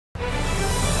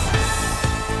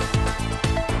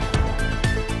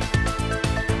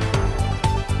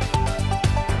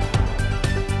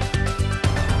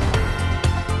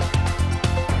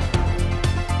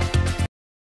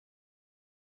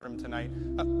from tonight.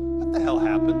 What the hell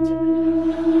happened?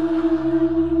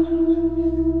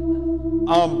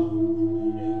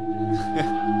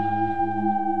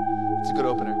 It's a good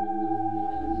opener.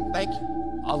 Thank you.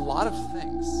 A lot of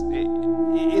things.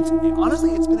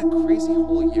 Honestly, it's been a crazy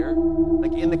whole year.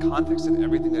 Like, in the context of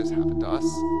everything that has happened to us,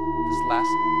 this last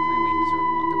 3 weeks or a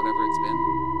month or whatever it's been,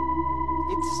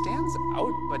 it stands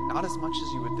out, but not as much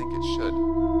as you would think it should.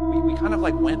 We kind of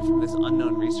like went from this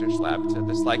unknown research lab to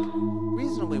this like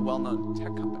reasonably well-known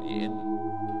tech company in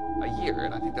a year,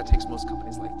 and I think that takes most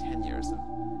companies like 10 years. And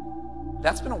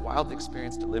that's been a wild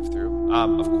experience to live through.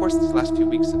 Of course, these last few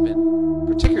weeks have been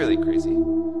particularly crazy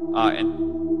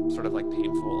and sort of like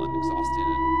painful and exhausting,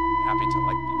 and happy to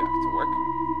like be back to work.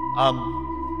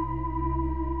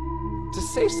 To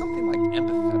say something like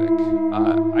empathetic,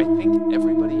 I think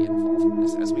everybody involved in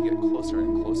this, as we get closer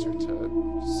and closer to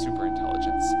super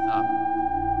intelligence,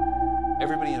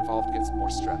 everybody involved gets more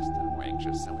stressed and more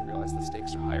anxious, and we realize the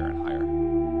stakes are higher and higher.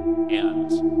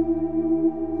 And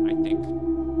I think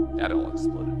that all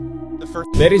exploded.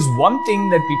 There is one thing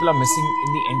that people are missing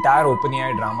in the entire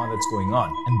OpenAI drama that's going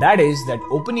on, and that is that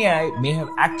OpenAI may have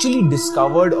actually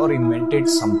discovered or invented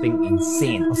something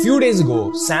insane. A few days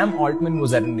ago, Sam Altman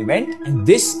was at an event, and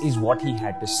this is what he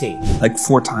had to say. Like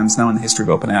 4 times now in the history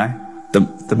of OpenAI.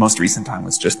 The most recent time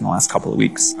was just in the last couple of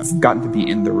weeks. I've gotten to be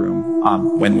in the room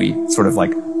when we sort of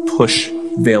like push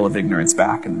veil of ignorance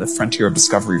back and the frontier of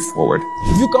discovery forward.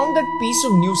 If you count that piece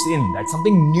of news in, that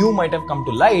something new might have come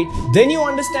to light, then you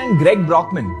understand Greg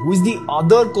Brockman, who is the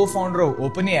other co-founder of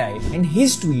OpenAI, and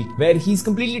his tweet where he's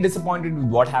completely disappointed with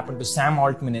what happened to Sam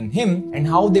Altman and him, and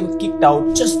how they were kicked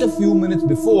out just a few minutes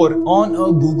before on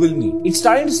a Google Meet. It's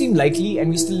starting to seem likely, and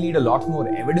we still need a lot more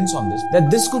evidence on this,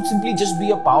 that this could simply just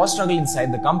be a power struggle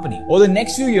inside the company. Over the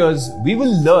next few years, we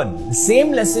will learn the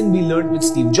same lesson we learned with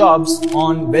Steve Jobs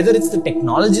on whether it's the technologists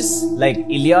like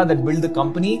Ilya that build the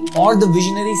company, or the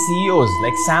visionary CEOs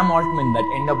like Sam Altman that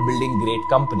end up building great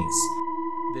companies.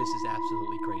 This is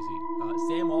absolutely crazy.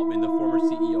 Sam Altman, the former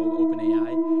CEO of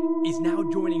OpenAI, is now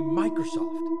joining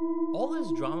Microsoft. All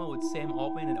this drama with Sam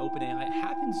Altman and OpenAI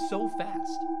happened so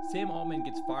fast. Sam Altman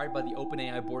gets fired by the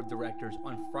OpenAI board of directors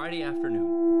on Friday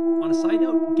afternoon. On a side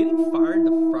note, getting fired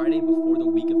the Friday before the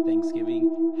week of Thanksgiving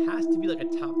has to be like a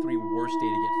top 3 worst day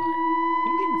to get fired.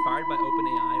 Him getting fired by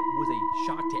OpenAI was a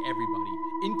shock to everybody,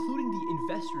 including the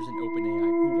investors in OpenAI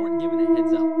who weren't given a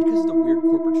heads up. Because of the weird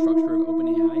corporate structure of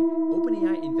OpenAI,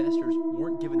 OpenAI investors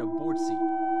weren't given a board seat.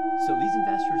 So these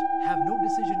investors have no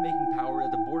decision-making power that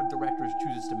the board of directors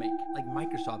chooses to make. Like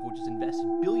Microsoft, which has invested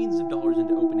billions of dollars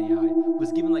into OpenAI,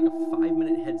 was given like a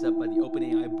 5-minute heads up by the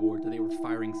OpenAI board that they were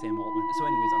firing Sam Altman. So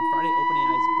anyways, on Friday,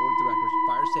 OpenAI's board of directors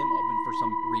fired Sam Altman for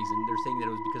some reason. They're saying that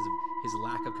it was because of his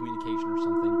lack of communication or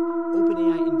something.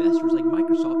 OpenAI investors like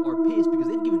Microsoft are pissed because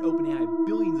they've given OpenAI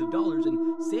billions of dollars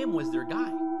and Sam was their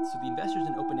guy. So the investors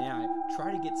in OpenAI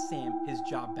try to get Sam his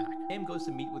job back. Sam goes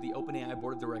to meet with the OpenAI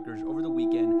board of directors over the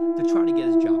weekend to try to get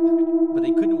his job back. But they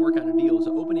couldn't work out a deal,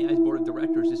 so OpenAI's board of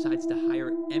directors decides to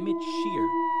hire Emmett Shear,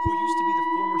 who used to be the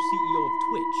former CEO of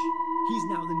Twitch. He's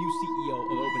now the new CEO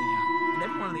of OpenAI. And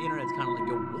everyone on the internet's kind of like,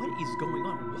 yo, what is going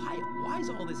on? Why is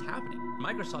all this happening?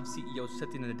 Microsoft CEO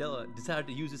Satya Nadella decided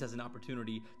to use this as an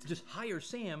opportunity to just hire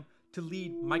Sam to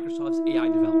lead Microsoft's AI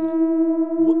development.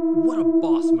 What a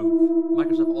boss move.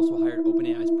 Microsoft also hired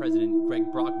OpenAI's president,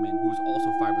 Greg Brockman, who was also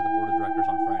fired by the board of directors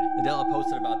on Friday. Nadella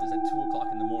posted about this at 2 o'clock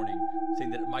in the morning,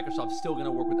 saying that Microsoft's still going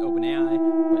to work with OpenAI,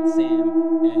 but Sam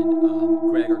and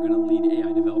Greg are going to lead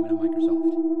AI development at Microsoft.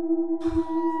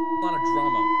 A lot of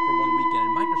drama for one weekend,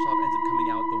 and Microsoft ends up coming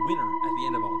out the winner at the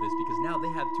end of all this, because now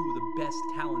they have 2 of the best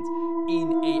talents in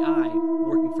AI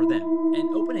working for them. And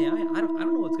OpenAI, I don't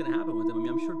know what's going to happen with them. I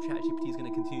mean, I'm sure ChatGPT is going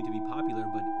to continue to be popular,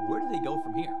 but where do they go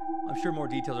from here? I'm sure more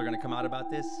details are going to come out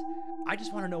about this. I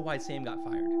just want to know why Sam got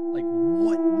fired. Like,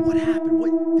 what happened?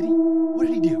 What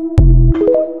did he do?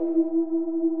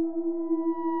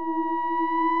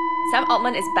 Sam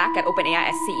Altman is back at OpenAI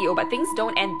as CEO, but things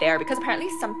don't end there because apparently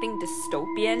something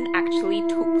dystopian actually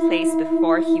took place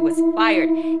before he was fired.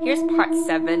 Here's part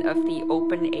 7 of the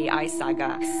OpenAI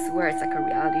saga. I swear it's like a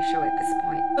reality show at this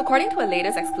point. According to a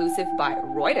latest exclusive by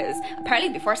Reuters,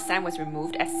 apparently before Sam was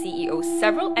removed as CEO,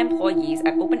 several employees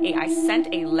at OpenAI sent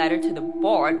a letter to the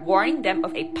board warning them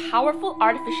of a powerful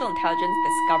artificial intelligence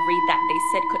discovery that they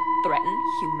said could threaten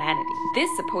humanity. This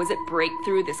supposed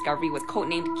breakthrough discovery was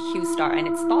codenamed Q-Star, and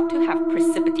it's thought to to have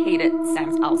precipitated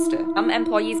Sam's ouster. Some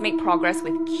employees make progress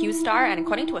with Q-Star, and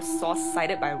according to a source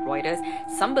cited by Reuters,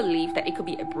 some believe that it could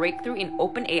be a breakthrough in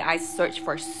OpenAI's search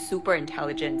for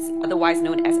superintelligence, otherwise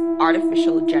known as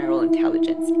Artificial General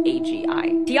Intelligence,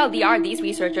 AGI. TLDR, these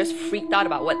researchers freaked out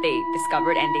about what they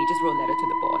discovered and they just wrote a letter to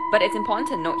the board. But it's important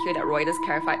to note here that Reuters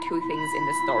clarified two things in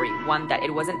the story. One, that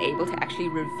it wasn't able to actually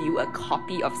review a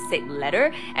copy of said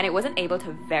letter, and it wasn't able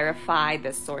to verify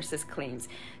the source's claims.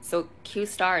 So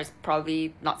Q-Star is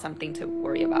probably not something to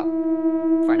worry about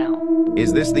for now.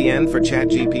 Is this the end for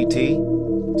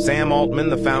ChatGPT? Sam Altman,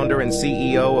 the founder and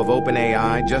CEO of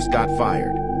OpenAI, just got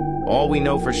fired. All we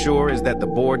know for sure is that the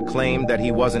board claimed that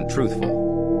he wasn't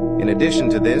truthful. In addition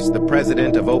to this, the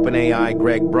president of OpenAI,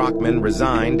 Greg Brockman,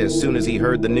 resigned as soon as he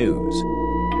heard the news.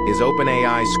 Is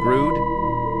OpenAI screwed?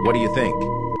 What do you think?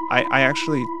 I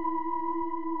actually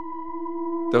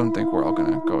don't think we're all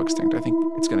going to go extinct. I think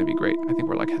it's going to be great. I think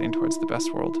we're like heading towards the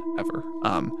best world ever.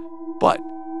 But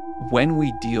when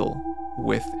we deal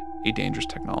with a dangerous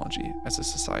technology as a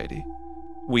society,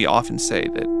 we often say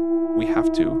that we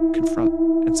have to confront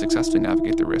and successfully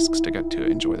navigate the risks to get to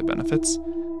enjoy the benefits.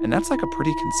 And that's like a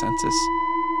pretty consensus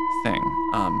thing.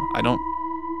 I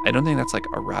don't think that's like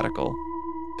a radical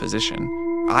position.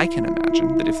 I can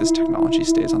imagine that if this technology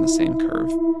stays on the same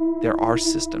curve, there are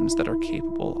systems that are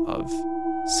capable of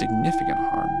significant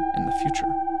harm in the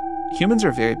future. Humans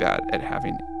are very bad at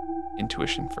having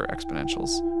intuition for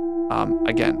exponentials.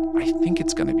 Again, I think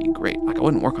it's going to be great. Like, I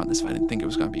wouldn't work on this if I didn't think it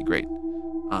was going to be great.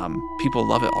 People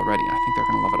love it already. I think they're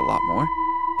going to love it a lot more.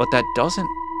 But that doesn't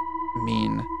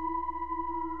mean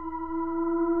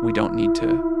we don't need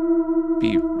to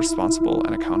be responsible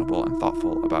and accountable and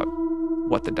thoughtful about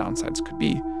what the downsides could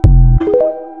be.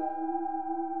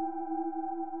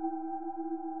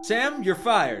 Sam, you're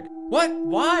fired. What?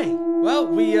 Why? Well,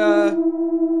 we,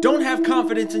 don't have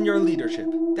confidence in your leadership.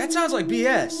 That sounds like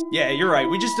BS. Yeah, you're right.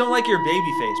 We just don't like your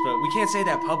baby face, but we can't say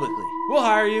that publicly. We'll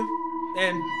hire you.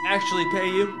 And actually pay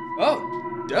you.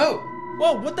 Oh, dope.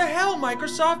 Whoa, what the hell,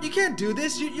 Microsoft? You can't do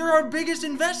this. You're our biggest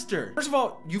investor. First of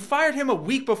all, you fired him a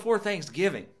week before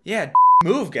Thanksgiving. Yeah,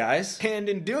 move, guys. And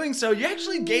in doing so, you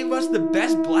actually gave us the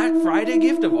best Black Friday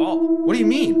gift of all. What do you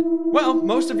mean? Well,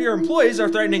 most of your employees are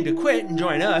threatening to quit and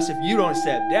join us if you don't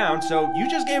step down, so you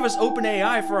just gave us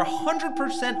OpenAI for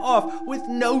 100% off with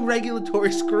no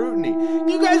regulatory scrutiny.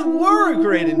 You guys were a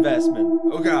great investment.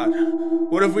 Oh God,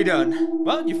 what have we done?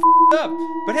 Well, you f***ed up.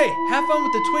 But hey, have fun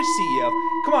with the Twitch CEO.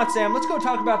 Come on, Sam, let's go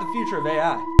talk about the future of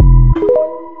AI.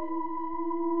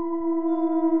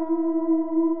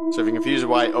 So if you're confused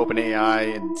why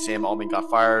OpenAI and Sam Altman got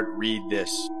fired, read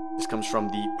this. This comes from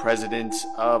the president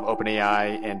of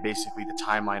OpenAI and basically the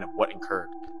timeline of what occurred.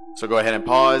 So go ahead and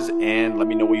pause and let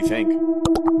me know what you think.